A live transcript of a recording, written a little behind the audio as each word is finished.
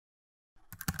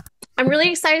I'm really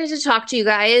excited to talk to you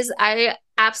guys. I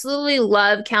absolutely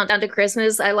love Countdown to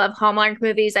Christmas. I love Hallmark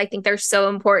movies. I think they're so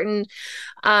important.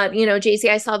 JC,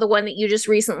 I saw the one that you just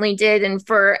recently did, and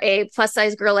for a plus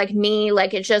size girl like me,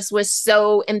 like it just was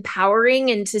so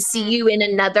empowering. And to see Mhm. you in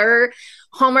another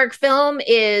Hallmark film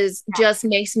is just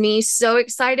makes me so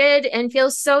excited and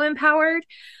feel so empowered.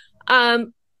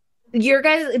 Um, your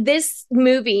guys, this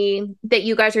movie that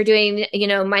you guys are doing,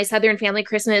 My Southern Family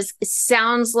Christmas,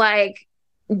 sounds like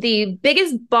the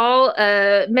biggest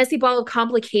messy ball of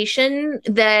complication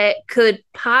that could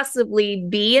possibly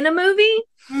be in a movie.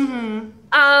 Mhm.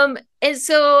 And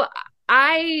so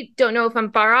I don't know if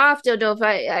I'm far off, don't know if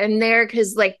I'm there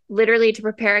because like literally to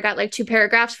prepare, I got like two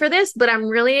paragraphs for this, but I'm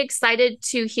really excited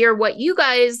to hear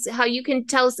how you can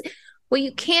tell us what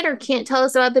you can or can't tell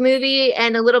us about the movie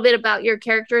and a little bit about your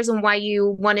characters and why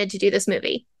you wanted to do this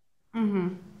movie.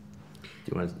 Mhm.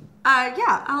 Do you want to?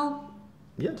 Yeah, I'll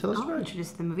Yeah, tell us I'll about it.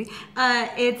 introduce the movie.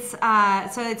 It's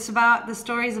about the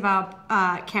story is about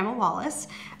Campbell Wallace.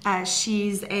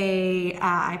 She's a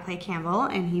I play Campbell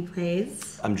and he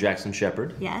plays I'm Jackson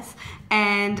Shepard. yes,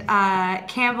 and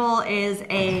Campbell is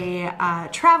a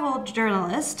travel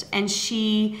journalist, and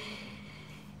she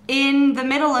in the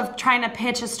middle of trying to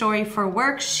pitch a story for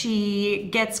work, she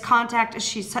gets contact.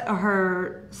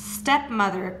 Her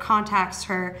stepmother contacts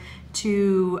her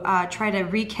to try to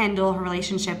rekindle her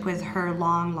relationship with her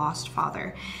long lost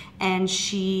father, and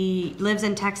she lives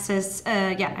in Texas.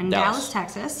 In Dallas,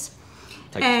 Texas,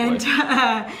 and Texas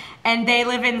boy. and they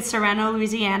live in Serrano,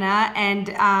 Louisiana, and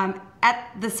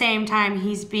at the same time,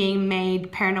 he's being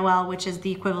made Père Noël, which is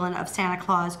the equivalent of Santa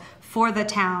Claus for the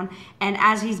town. And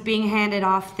as he's being handed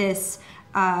off this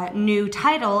new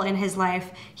title in his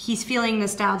life, he's feeling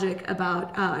nostalgic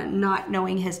about not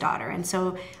knowing his daughter. And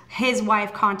so his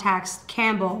wife contacts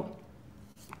Campbell.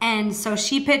 And so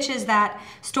she pitches that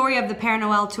story of the Père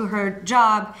Noël to her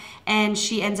job, and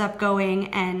she ends up going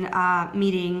and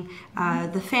meeting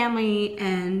the family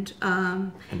And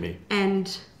me.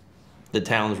 and The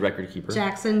town's record keeper.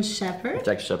 Jackson Shepard.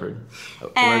 Jack Shepard.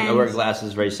 I And wear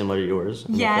glasses very similar to yours.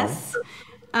 In the film. yes,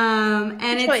 and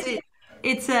Good choice.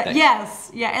 it's a Thanks.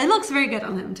 yes, yeah. It looks very good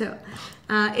on him too.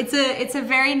 It's a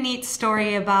very neat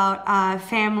story about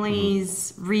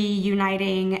families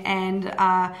reuniting and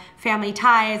family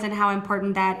ties and how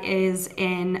important that is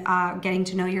in getting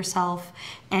to know yourself.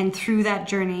 And through that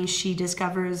journey, she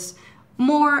discovers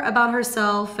more about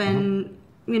herself and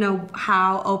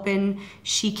how open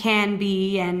she can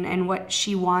be and what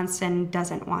she wants and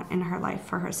doesn't want in her life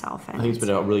for herself. And I think it's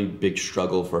been a really big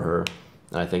struggle for her.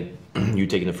 And I think you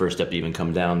taking the first step to even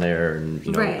come down there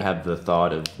and Right. have the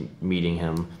thought of meeting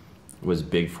him was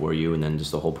big for you, and then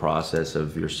just the whole process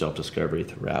of your self-discovery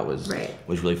throughout Right.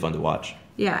 was really fun to watch.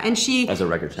 yeah, and she As a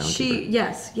record sound keeper.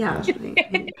 yes, yeah,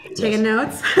 taking Yes.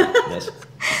 notes. Yes.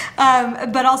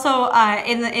 But also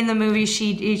in the movie,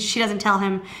 she doesn't tell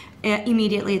him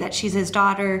immediately that she's his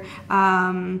daughter.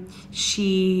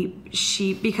 She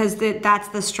because that's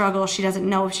the struggle. She doesn't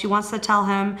know if she wants to tell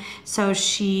him, so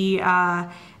she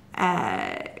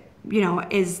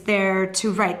is there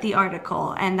to write the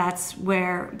article, and that's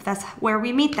where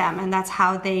we meet them, and that's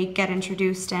how they get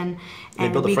introduced, and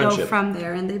build a we go friendship. from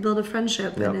there, and they build a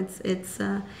friendship, Yep. and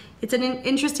it's an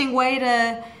interesting way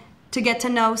to get to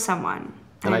know someone.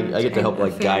 And I get to help, a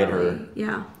like, guide her. family.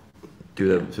 Yeah.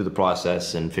 through the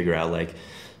process and figure out, like,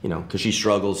 because she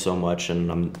struggles so much,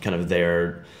 and I'm kind of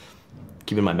there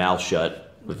keeping my mouth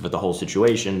shut with the whole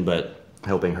situation, but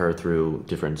helping her through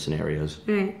different scenarios.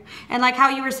 Right. And like how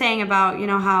you were saying about,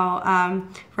 how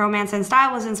romance and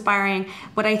style was inspiring,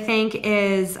 what I think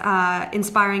is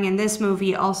inspiring in this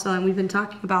movie also, and we've been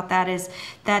talking about that, is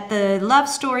that the love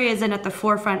story isn't at the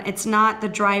forefront. It's not the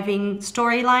driving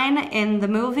storyline in the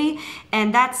movie.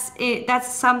 And that's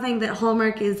something that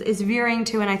Hallmark is veering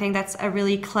to, and I think that's a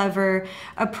really clever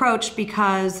approach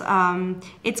because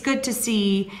it's good to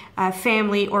see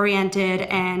family oriented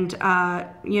and,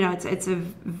 it's a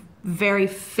very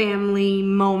family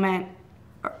moment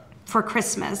for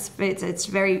Christmas. It's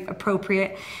very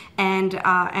appropriate, and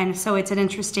so it's an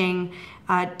interesting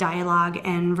dialogue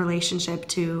and relationship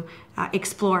to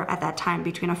explore at that time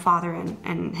between a father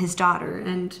and his daughter.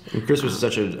 And Christmas is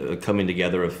such a coming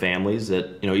together of families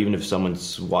that, even if someone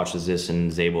watches this and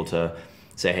is able to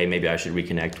say, hey, maybe I should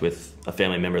reconnect with a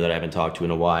family member that I haven't talked to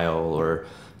in a while, or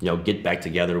get back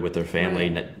together with their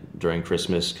family during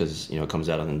Christmas, because it comes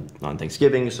out on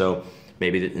Thanksgiving. So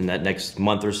maybe in that next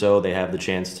month or so they have the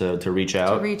chance to reach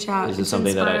out. This is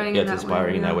something that it's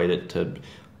inspiring in that way to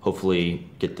hopefully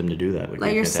get them to do that.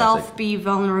 Let yourself be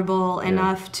vulnerable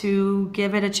enough to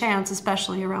give it a chance,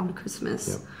 especially around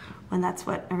Christmas, when that's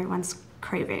what everyone's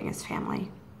craving is family.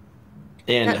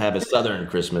 And have a southern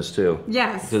Christmas too.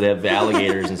 Yes. So they have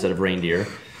alligators instead of reindeer,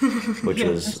 which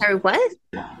was Sorry, what?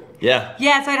 yeah.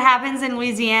 Yeah, so it happens in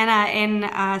Louisiana, in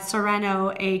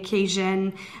Serrano, a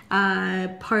Cajun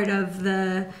part of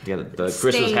the The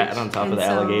Christmas hat on top of the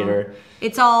alligator.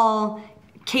 It's all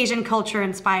Cajun culture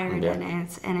inspired, Yeah.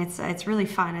 and it's really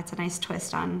fun. It's a nice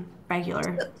twist on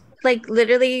regular. Like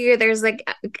literally, there's like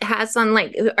hats on.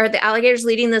 Like, are the alligators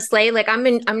leading the sleigh? Like,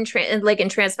 like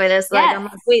entranced by this. Like, Yes. I'm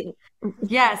like, wait,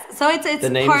 Yes, so it's The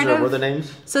names part are, of. what are the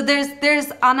names? So there's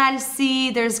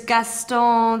Analcy, there's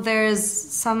Gaston, there's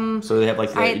some. So they have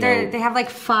like they have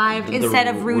like five the instead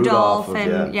of Rudolph,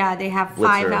 Rudolph and they have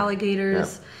Blitzer. 5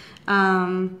 alligators.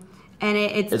 And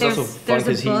It's there's also fun there's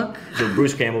because a book. so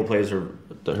Bruce Campbell plays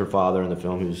her father in the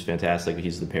film, who's fantastic.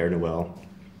 He's the Père Noël.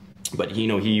 But he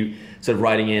instead of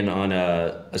riding in on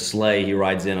a sleigh, he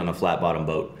rides in on a flat bottom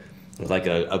boat. It's like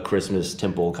a Christmas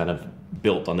temple kind of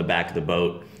built on the back of the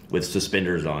boat with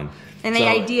suspenders on. And the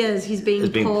idea is he's being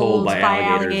pulled by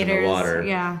alligators in the water.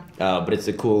 Yeah. But it's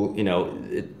a cool,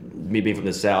 me being from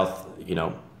the South,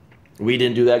 we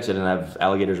didn't do that because I didn't have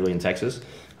alligators really in Texas.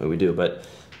 But we do. But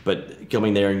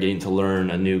coming there and getting to learn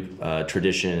a new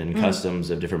tradition and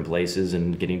customs of different places,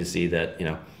 and getting to see that,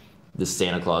 the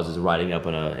Santa Claus is riding up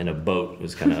in a boat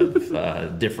was kind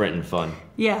of different and fun.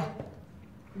 Yeah.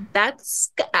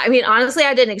 I mean, honestly,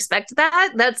 I didn't expect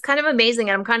that. That's kind of amazing.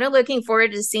 And I'm kind of looking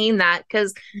forward to seeing that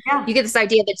because you get this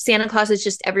idea that Santa Claus is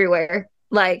just everywhere.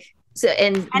 Like,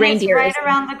 and reindeer it's right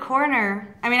around the corner.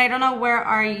 I mean, I don't know, where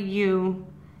are you?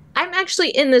 I'm actually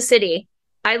in the city.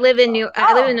 I live in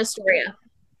Astoria.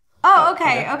 Oh,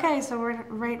 okay. So we're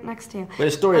right next to you. Wait,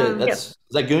 Astoria, is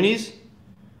that Goonies?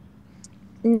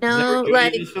 No,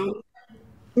 like,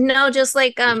 no, just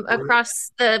like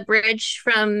across the bridge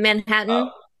from Manhattan.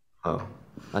 Oh,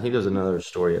 I think there's another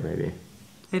Astoria, maybe.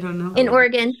 I don't know. In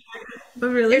Oregon.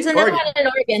 Oh, really? There's another one in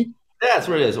Oregon. Yeah, that's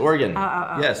where it is, Oregon.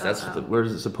 Yes, that's where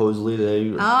supposedly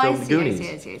they filmed the Goonies.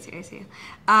 I see.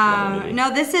 No,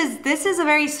 this is a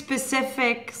very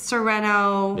specific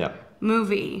Serrano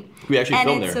movie. We actually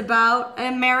filmed there. And it's about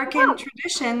an American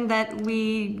tradition that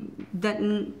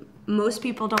most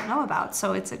people don't know about.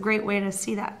 So it's a great way to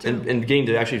see that too. And getting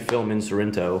to actually film in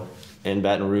Sorrento and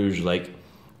Baton Rouge, like,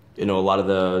 a lot of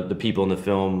the people in the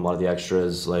film, a lot of the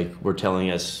extras, like, were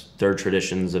telling us their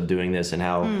traditions of doing this and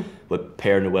how what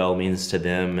Père Noël means to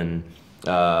them, and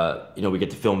we get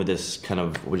to film at this kind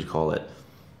of, what do you call it,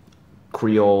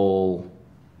 Creole,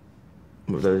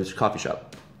 there's a coffee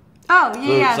shop. Oh,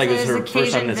 yeah, It's like so it was her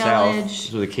first time in the South.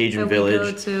 So the Cajun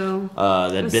village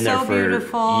that had been there for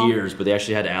beautiful. years, but they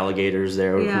actually had alligators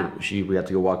there. Yeah. We had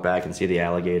to go walk back and see the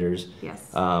alligators.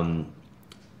 Yes. Have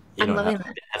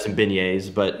some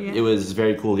beignets, but it was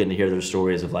very cool getting to hear their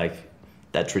stories of like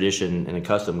that tradition and a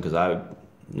custom, because I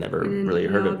never really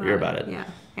hear about it.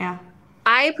 Yeah.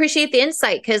 I appreciate the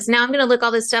insight, because now I'm going to look all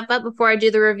this stuff up before I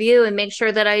do the review and make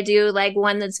sure that I do like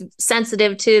one that's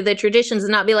sensitive to the traditions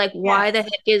and not be like, why the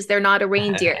heck is there not a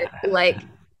reindeer? Like,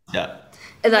 like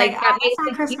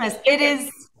on Christmas. It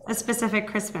is a specific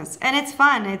Christmas, and it's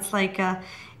fun. It's like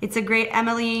it's a great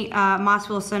Emily Moss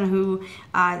Wilson, who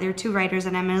there are 2 writers,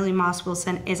 and Emily Moss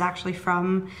Wilson is actually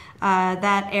from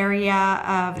that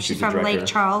area. She's from Lake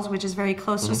Charles, which is very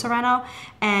close to Serrano,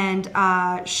 and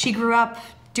she grew up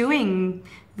doing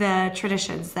the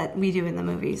traditions that we do in the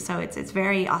movie. So it's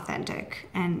very authentic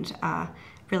and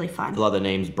really fun. A lot of the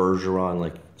names, Bergeron,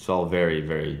 like, it's all very,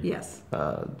 very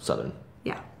Southern.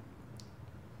 Yeah.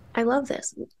 I love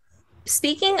this.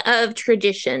 Speaking of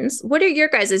traditions, what are your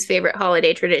guys' favorite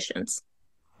holiday traditions?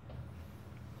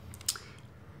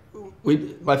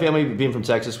 My family, being from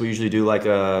Texas, we usually do like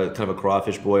a kind of a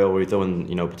crawfish boil where we throw in,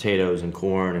 potatoes and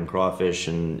corn and crawfish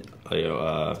and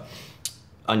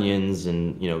onions,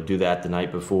 and do that the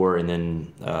night before, and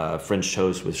then French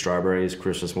toast with strawberries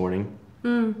Christmas morning.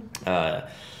 It's a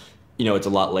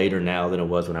lot later now than it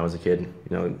was when I was a kid.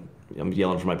 I'm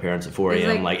yelling for my parents at 4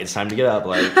 a.m. Like, it's time to get up.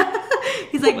 Like,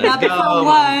 he's like, not before 1.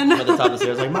 I'm at the top of the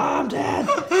stairs, like, Mom, Dad,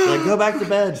 like, go back to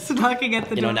bed. Just knocking at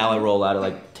the door. Now I roll out at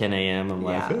like 10 a.m. I'm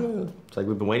like, it's like,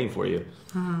 we've been waiting for you.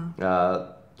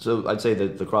 So I'd say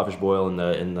the crawfish boil and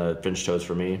the French toast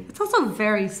for me. It's also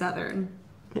very Southern.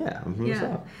 Yeah,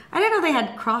 So. I didn't know they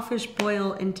had crawfish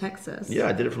boil in Texas. Yeah,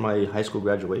 I did it for my high school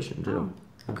graduation too.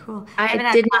 Oh, cool.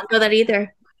 I did not know that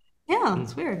either. Yeah,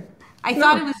 it's weird. I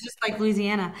thought it was just like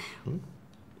Louisiana.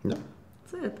 No.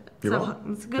 That's it. You're So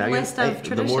welcome. it's a good list of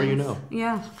traditions. The more you know.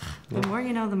 Yeah. The more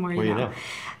you know, the more you know.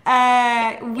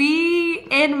 know. We,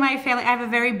 in my family, I have a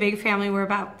very big family. We're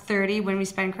about 30 when we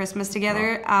spend Christmas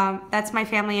together. Wow. That's my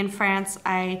family in France.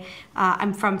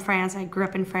 I'm from France. I grew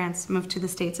up in France, moved to the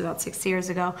States about 6 years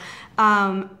ago.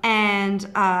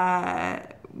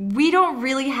 We don't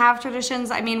really have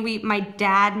traditions. I mean, my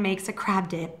dad makes a crab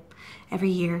dip every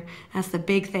year. That's the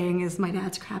big thing, is my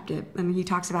dad's crab dip. I mean, he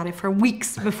talks about it for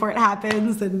weeks before it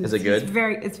happens. And is it good?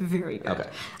 It's very good. Okay.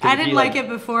 I didn't like it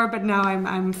before, but now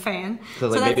I'm a fan. So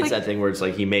maybe it's that thing where it's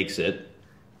like he makes it,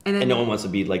 and no one wants to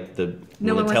be like tell him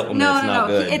that it's not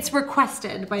good. It's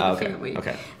requested by the family.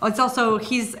 Okay. It's also,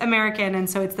 he's American, and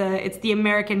so it's the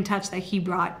American touch that he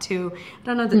brought to. I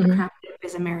don't know that the crab dip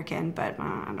is American, but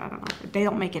I don't know. They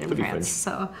don't make it in France,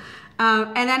 so.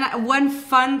 And then one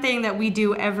fun thing that we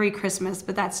do every Christmas,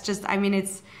 but that's just, I mean,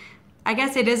 I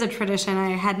guess it is a tradition.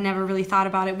 I had never really thought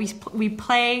about it. We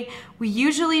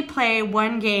usually play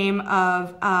one game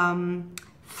of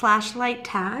flashlight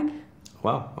tag.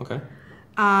 Wow. Okay.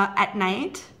 At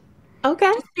night.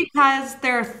 Okay. Just because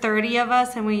there are 30 of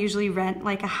us, and we usually rent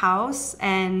like a house,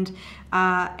 and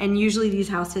usually these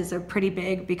houses are pretty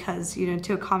big because, you know,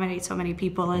 to accommodate so many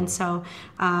people, and so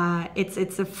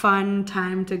it's a fun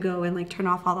time to go and like turn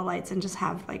off all the lights and just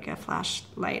have like a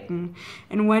flashlight. And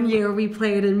one year we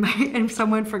played, and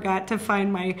someone forgot to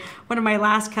find one of my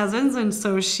last cousins, and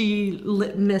so she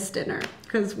missed dinner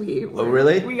because we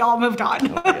all moved on.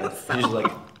 Oh, so. She's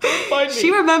like, find me. She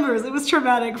remembers. It was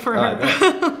traumatic for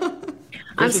her.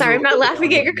 I'm sorry, I'm not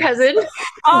laughing at your cousin.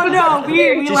 Oh no,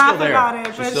 we laugh about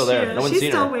it. She's still there. No one's seen her. She's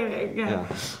still waiting. Yeah.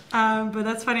 But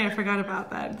that's funny. I forgot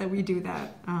about that we do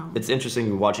that. It's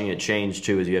interesting watching it change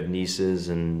too, as you have nieces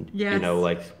and you know,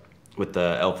 like with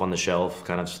the Elf on the Shelf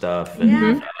kind of stuff,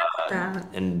 and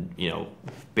and you know,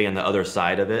 being on the other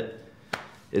side of it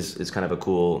is kind of a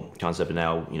cool concept. And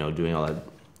now, you know, doing all that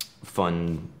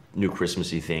fun new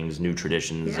Christmassy things, new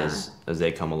traditions as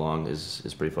they come along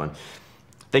is pretty fun.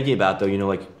 Thinking about, though, you know,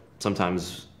 like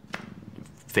sometimes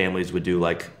families would do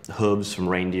like hooves from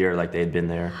reindeer, like they had been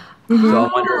there. So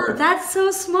I wonder, that's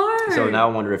so smart. So now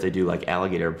I wonder if they do like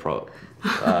alligator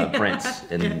prints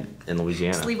in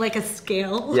Louisiana. Just leave like a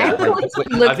scale. Yeah,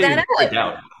 look that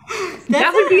up.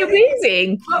 That would be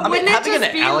amazing. I mean, having an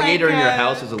alligator in your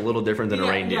house is a little different than a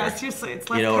reindeer. Yeah, seriously, it's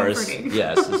less comforting.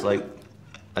 It's like,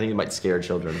 I think it might scare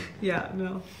children. Yeah,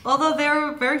 no. Although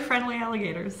they're very friendly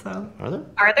alligators, so. Are there?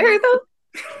 Are there though?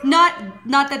 Not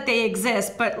that they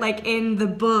exist, but like in the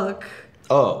book,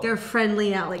 they're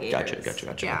friendly alligators.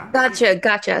 Gotcha. Yeah.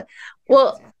 Gotcha.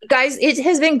 Well, guys, it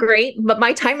has been great, but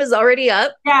my time is already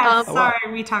up. Yeah,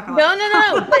 sorry, we talk a lot.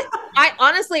 No. But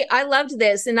I loved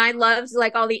this, and I loved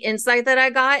like all the insight that I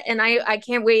got, and I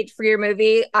can't wait for your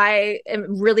movie. I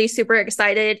am really super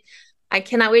excited. I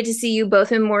cannot wait to see you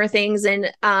both in more things.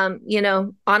 And, you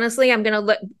know, honestly, I'm going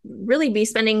to really be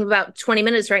spending about 20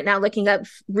 minutes right now looking up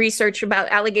research about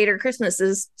alligator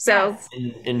Christmases. So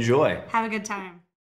enjoy. Have a good time.